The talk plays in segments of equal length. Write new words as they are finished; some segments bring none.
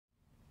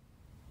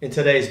In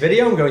today's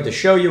video, I'm going to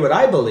show you what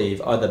I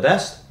believe are the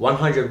best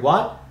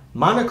 100-watt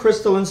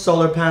monocrystalline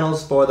solar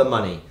panels for the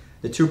money.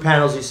 The two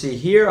panels you see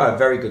here are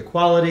very good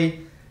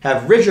quality,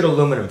 have rigid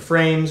aluminum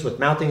frames with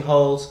mounting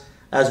holes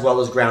as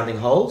well as grounding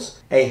holes,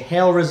 a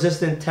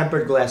hail-resistant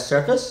tempered glass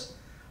surface,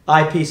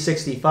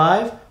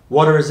 IP65,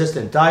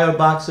 water-resistant diode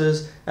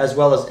boxes, as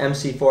well as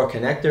MC4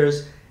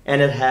 connectors,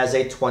 and it has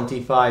a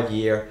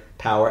 25-year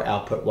power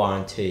output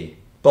warranty.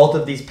 Both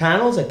of these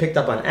panels I picked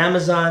up on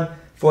Amazon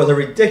for the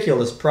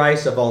ridiculous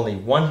price of only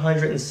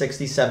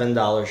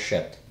 $167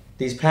 shipped.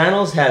 These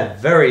panels have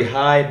very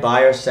high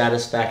buyer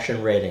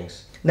satisfaction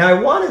ratings. Now, I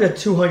wanted a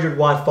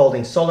 200-watt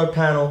folding solar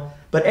panel,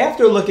 but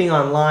after looking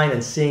online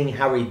and seeing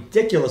how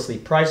ridiculously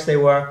priced they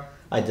were,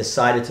 I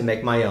decided to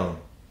make my own.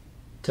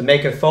 To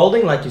make it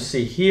folding like you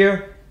see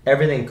here,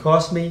 everything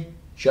cost me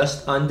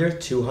just under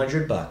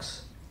 200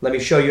 bucks. Let me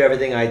show you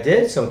everything I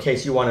did, so in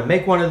case you want to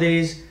make one of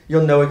these,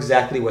 you'll know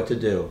exactly what to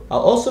do. I'll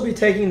also be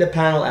taking the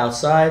panel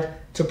outside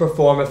to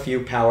perform a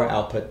few power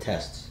output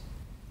tests.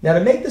 Now, to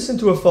make this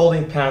into a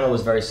folding panel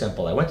was very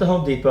simple. I went to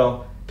Home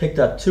Depot, picked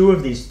up two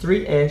of these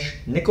 3-inch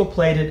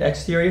nickel-plated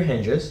exterior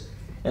hinges,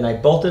 and I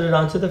bolted it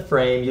onto the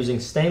frame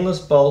using stainless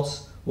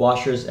bolts,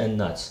 washers, and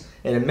nuts.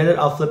 In a minute,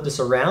 I'll flip this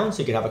around so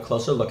you can have a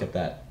closer look at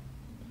that.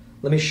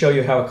 Let me show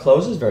you how it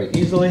closes very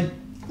easily.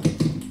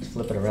 Just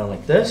flip it around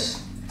like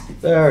this.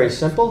 Very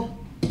simple.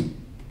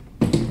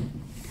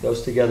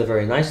 Goes together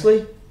very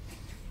nicely.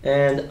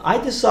 And I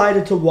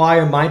decided to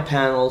wire my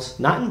panels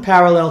not in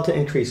parallel to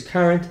increase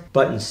current,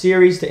 but in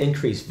series to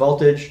increase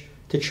voltage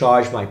to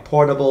charge my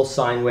portable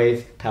sine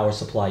wave power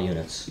supply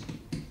units.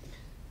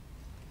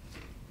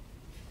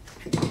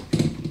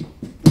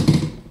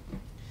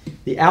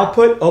 The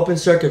output open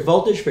circuit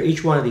voltage for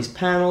each one of these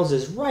panels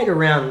is right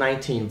around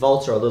 19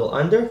 volts or a little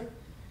under.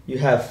 You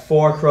have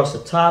 4 across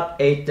the top,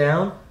 8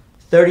 down,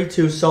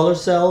 32 solar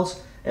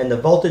cells, and the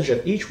voltage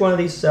of each one of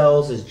these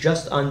cells is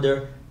just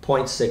under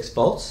 0.6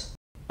 volts.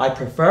 I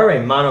prefer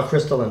a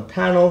monocrystalline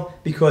panel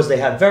because they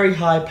have very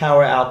high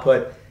power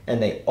output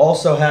and they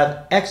also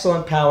have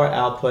excellent power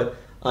output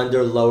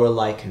under lower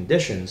light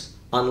conditions,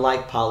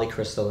 unlike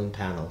polycrystalline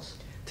panels.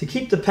 To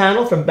keep the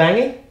panel from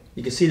banging,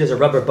 you can see there's a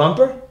rubber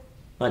bumper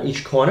on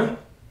each corner.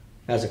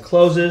 As it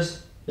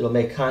closes, it'll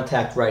make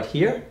contact right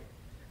here,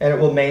 and it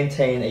will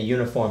maintain a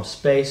uniform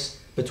space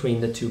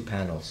between the two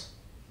panels.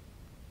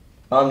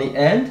 On the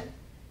end,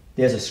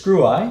 there's a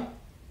screw eye,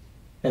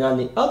 and on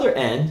the other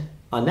end,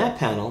 on that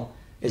panel,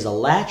 is a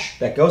latch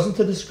that goes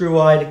into the screw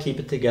eye to keep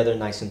it together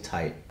nice and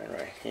tight. And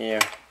right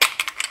here,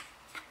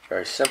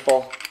 very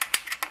simple,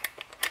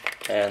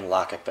 and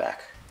lock it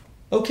back.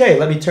 Okay,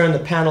 let me turn the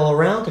panel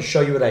around to show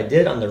you what I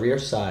did on the rear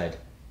side.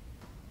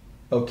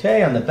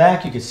 Okay, on the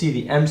back you can see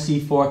the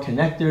MC4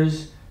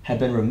 connectors have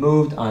been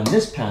removed on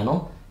this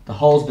panel. The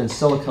hole's been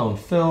silicone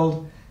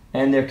filled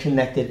and they're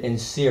connected in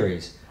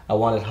series. I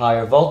wanted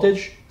higher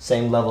voltage,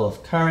 same level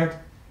of current.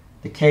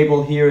 The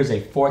cable here is a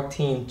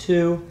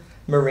 14-2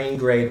 marine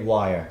grade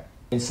wire.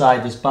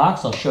 Inside this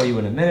box, I'll show you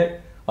in a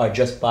minute, are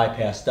just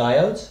bypass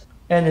diodes.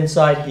 And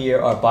inside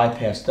here are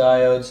bypass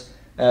diodes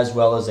as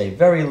well as a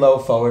very low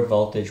forward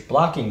voltage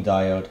blocking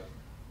diode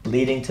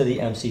leading to the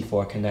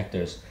MC4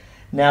 connectors.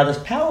 Now, this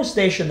power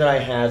station that I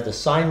have, the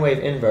sine wave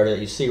inverter that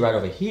you see right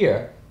over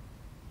here,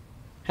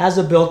 has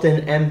a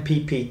built-in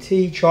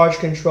MPPT charge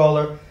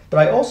controller, but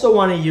I also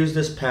want to use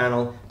this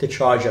panel to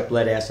charge up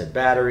lead-acid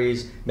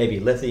batteries, maybe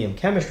lithium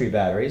chemistry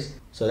batteries,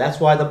 so that's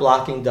why the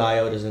blocking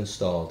diode is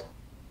installed.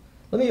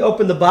 Let me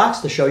open the box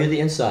to show you the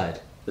inside.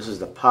 This is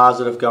the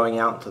positive going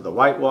out into the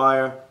white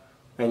wire,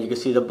 and you can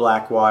see the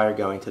black wire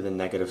going to the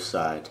negative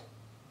side.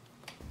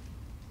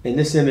 In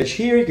this image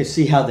here, you can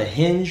see how the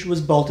hinge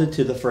was bolted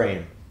to the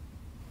frame.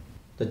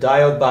 The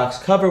diode box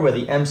cover where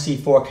the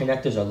MC4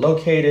 connectors are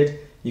located,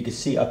 you can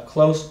see up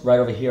close right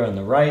over here on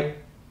the right.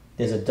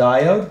 There's a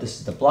diode, this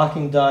is the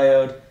blocking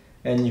diode,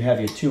 and you have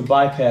your 2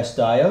 bypass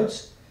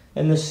diodes,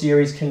 and the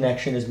series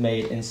connection is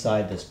made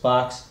inside this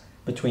box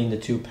between the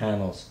 2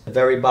 panels. The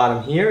very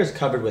bottom here is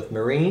covered with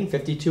marine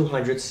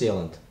 5200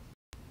 sealant.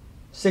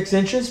 6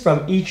 inches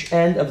from each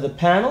end of the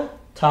panel,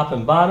 top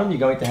and bottom, you're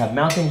going to have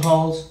mounting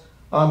holes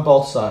on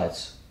both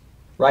sides.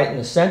 Right in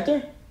the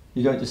center,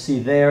 you're going to see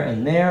there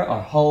and there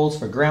are holes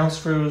for ground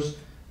screws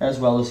as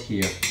well as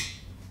here.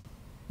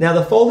 Now,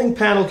 the folding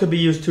panel could be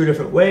used 2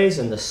 different ways.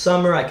 In the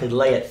summer, I could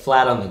lay it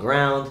flat on the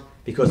ground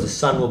because the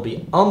sun will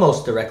be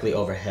almost directly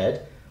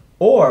overhead.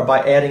 Or by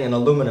adding an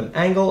aluminum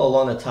angle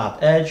along the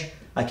top edge,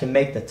 I can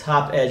make the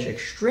top edge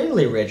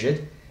extremely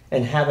rigid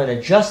and have an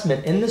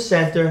adjustment in the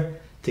center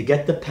to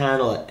get the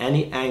panel at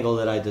any angle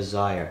that I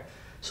desire.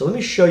 So let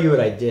me show you what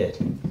I did.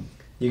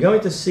 You're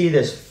going to see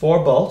there's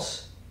 4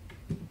 bolts.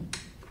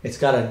 It's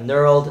got a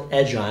knurled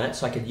edge on it,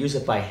 so I could use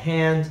it by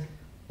hand,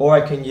 or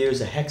I can use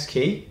a hex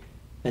key,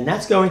 and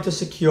that's going to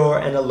secure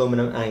an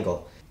aluminum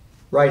angle.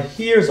 Right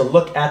here is a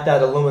look at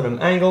that aluminum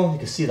angle. You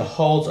can see the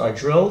holes are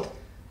drilled.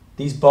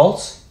 These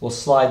bolts will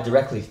slide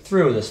directly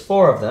through. There's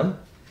 4 of them,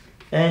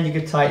 and you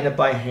can tighten it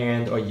by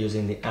hand or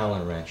using the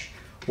Allen wrench.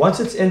 Once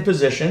it's in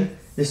position,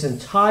 this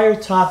entire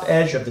top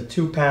edge of the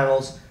 2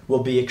 panels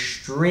will be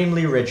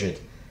extremely rigid.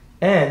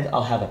 And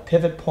I'll have a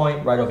pivot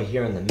point right over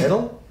here in the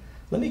middle.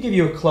 Let me give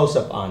you a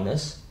close-up on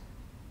this.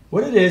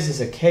 What it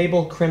is a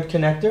cable crimp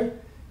connector.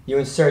 You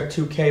insert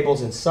 2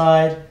 cables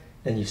inside,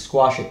 and you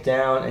squash it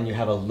down, and you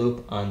have a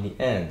loop on the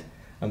end.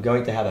 I'm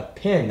going to have a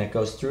pin that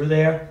goes through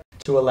there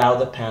to allow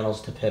the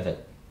panels to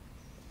pivot.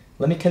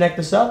 Let me connect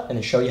this up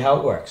and show you how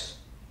it works.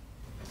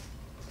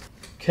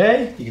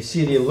 Okay, you can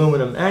see the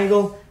aluminum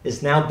angle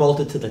is now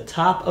bolted to the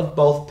top of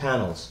both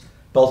panels.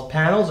 Both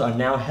panels are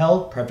now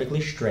held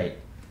perfectly straight.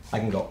 I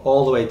can go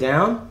all the way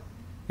down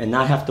and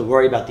not have to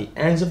worry about the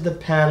ends of the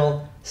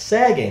panel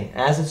sagging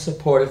as it's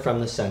supported from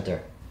the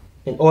center.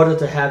 In order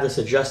to have this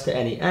adjust to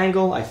any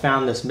angle, I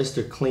found this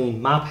Mr.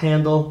 Clean mop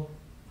handle.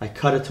 I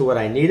cut it to what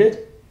I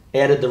needed,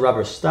 added the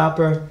rubber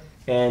stopper,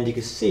 and you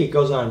can see it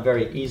goes on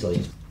very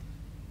easily.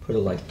 Put it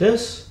like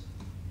this,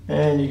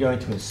 and you're going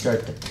to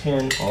insert the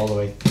pin all the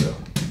way through.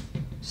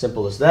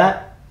 Simple as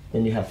that.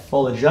 Then you have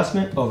full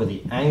adjustment over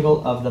the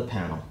angle of the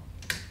panel.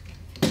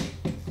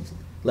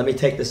 Let me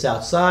take this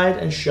outside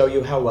and show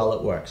you how well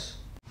it works.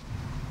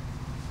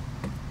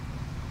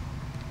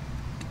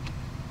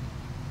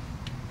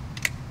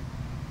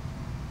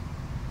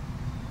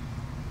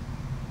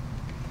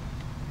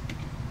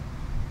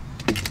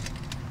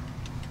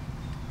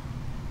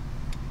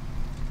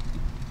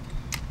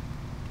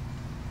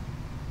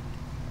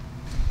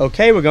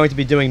 Okay, we're going to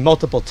be doing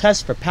multiple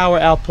tests for power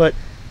output.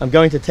 I'm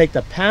going to take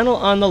the panel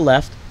on the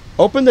left,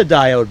 open the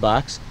diode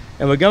box,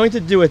 and we're going to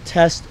do a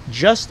test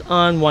just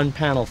on one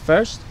panel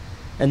first,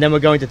 and then we're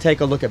going to take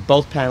a look at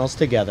both panels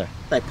together.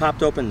 I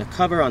popped open the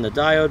cover on the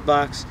diode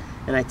box,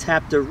 and I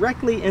tapped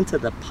directly into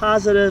the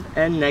positive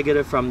and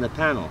negative from the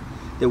panel.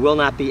 There will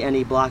not be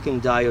any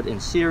blocking diode in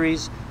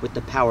series with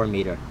the power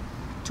meter.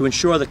 To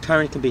ensure the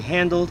current can be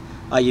handled,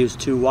 I used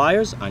 2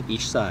 wires on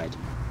each side.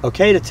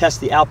 Okay, to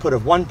test the output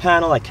of one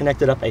panel, I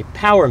connected up a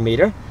power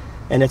meter,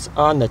 and it's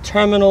on the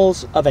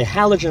terminals of a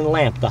halogen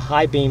lamp, the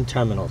high beam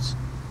terminals.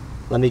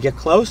 Let me get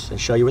close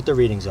and show you what the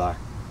readings are.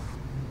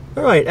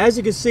 All right, as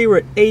you can see, we're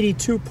at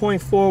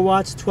 82.4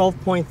 watts,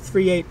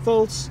 12.38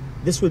 volts.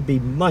 This would be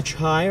much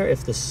higher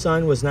if the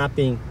sun was not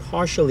being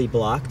partially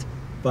blocked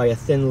by a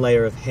thin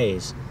layer of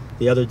haze.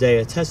 The other day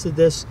I tested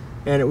this,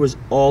 and it was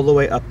all the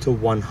way up to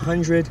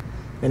 100,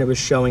 and it was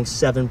showing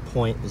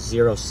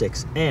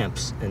 7.06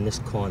 amps in this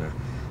corner.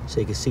 So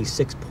you can see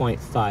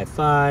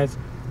 6.55,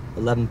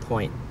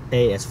 11.8.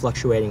 It's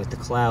fluctuating with the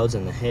clouds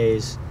and the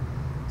haze.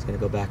 It's going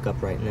to go back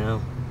up right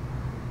now.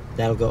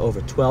 That'll go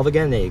over 12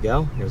 again. There you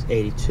go. There's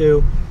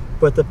 82.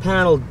 But the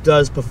panel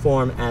does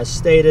perform as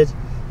stated.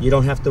 You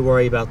don't have to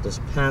worry about this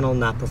panel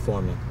not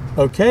performing.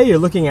 Okay, you're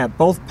looking at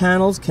both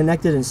panels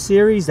connected in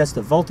series. That's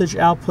the voltage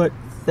output,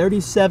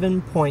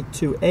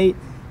 37.28.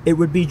 It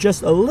would be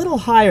just a little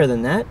higher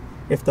than that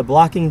if the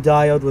blocking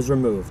diode was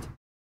removed.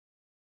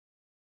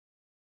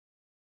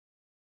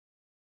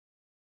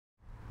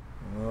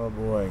 Oh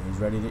boy, he's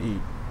ready to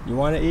eat. You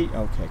want to eat?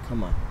 Okay,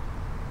 come on.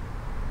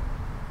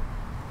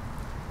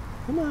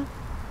 Come on.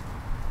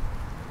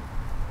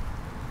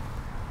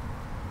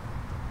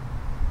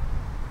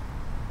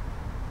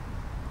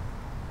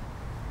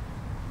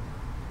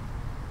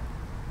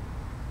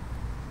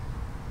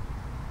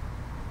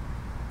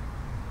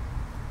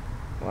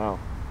 Wow.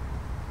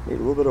 Need a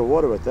little bit of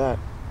water with that.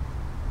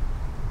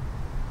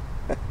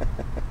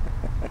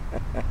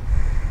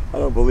 I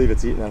don't believe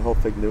it's eating that whole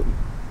fig Newton.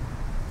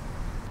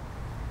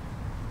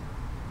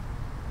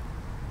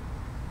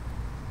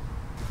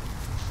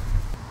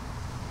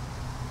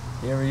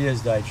 Here he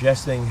is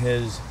digesting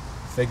his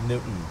fig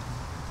Newton.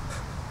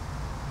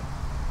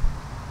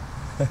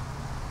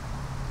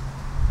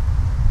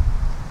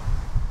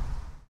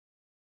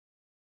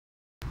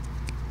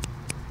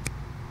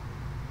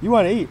 You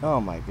want to eat?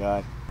 Oh my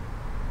God.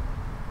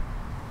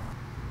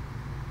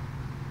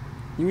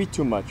 You eat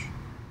too much.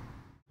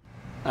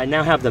 I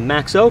now have the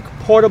Max Oak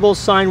portable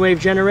sine wave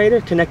generator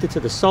connected to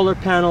the solar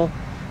panel.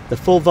 The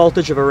full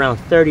voltage of around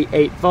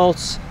 38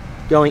 volts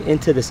going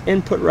into this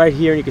input right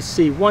here, and you can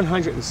see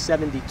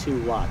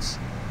 172 watts.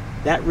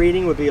 That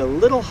reading would be a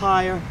little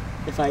higher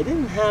if I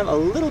didn't have a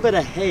little bit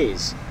of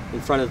haze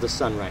in front of the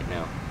sun right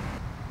now.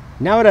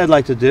 Now what I'd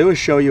like to do is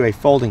show you a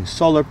folding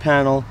solar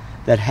panel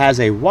that has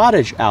a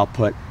wattage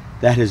output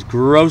that is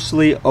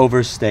grossly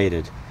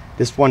overstated.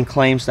 This one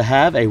claims to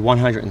have a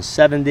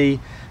 170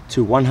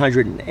 to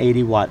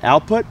 180 watt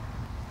output.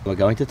 We're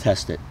going to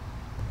test it.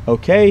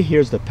 Okay,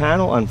 here's the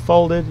panel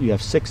unfolded. You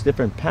have 6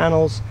 different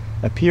panels.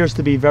 Appears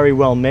to be very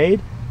well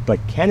made, but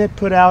can it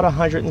put out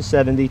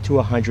 170 to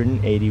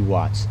 180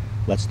 watts?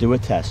 Let's do a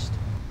test.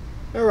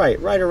 All right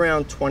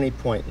around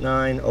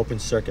 20.9 open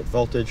circuit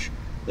voltage.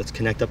 Let's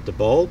connect up the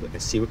bulb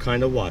and see what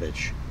kind of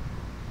wattage.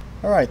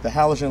 All right, the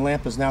halogen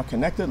lamp is now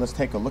connected. Let's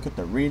take a look at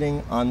the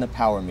reading on the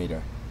power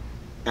meter.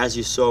 As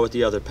you saw with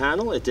the other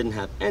panel, it didn't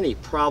have any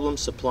problem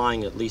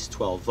supplying at least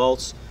 12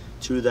 volts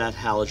to that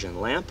halogen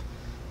lamp.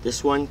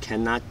 This one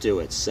cannot do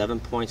it.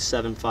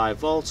 7.75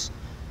 volts,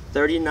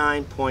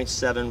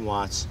 39.7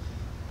 watts,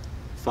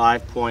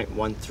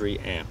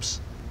 5.13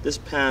 amps. this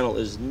panel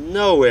is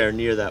nowhere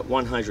near that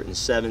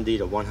 170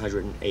 to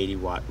 180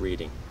 watt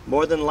reading.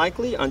 More than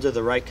likely, under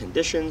the right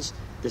conditions,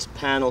 this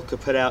panel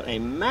could put out a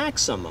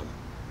maximum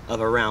of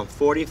around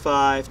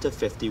 45 to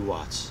 50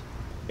 watts.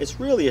 It's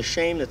really a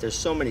shame that there's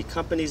so many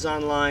companies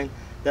online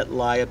that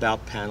lie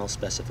about panel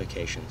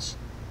specifications.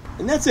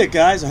 And that's it,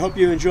 guys. I hope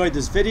you enjoyed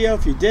this video.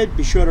 If you did,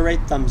 be sure to rate,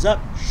 thumbs up,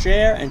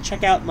 share, and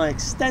check out my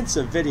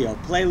extensive video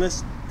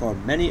playlist for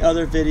many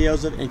other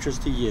videos of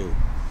interest to you.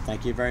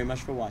 Thank you very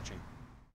much for watching.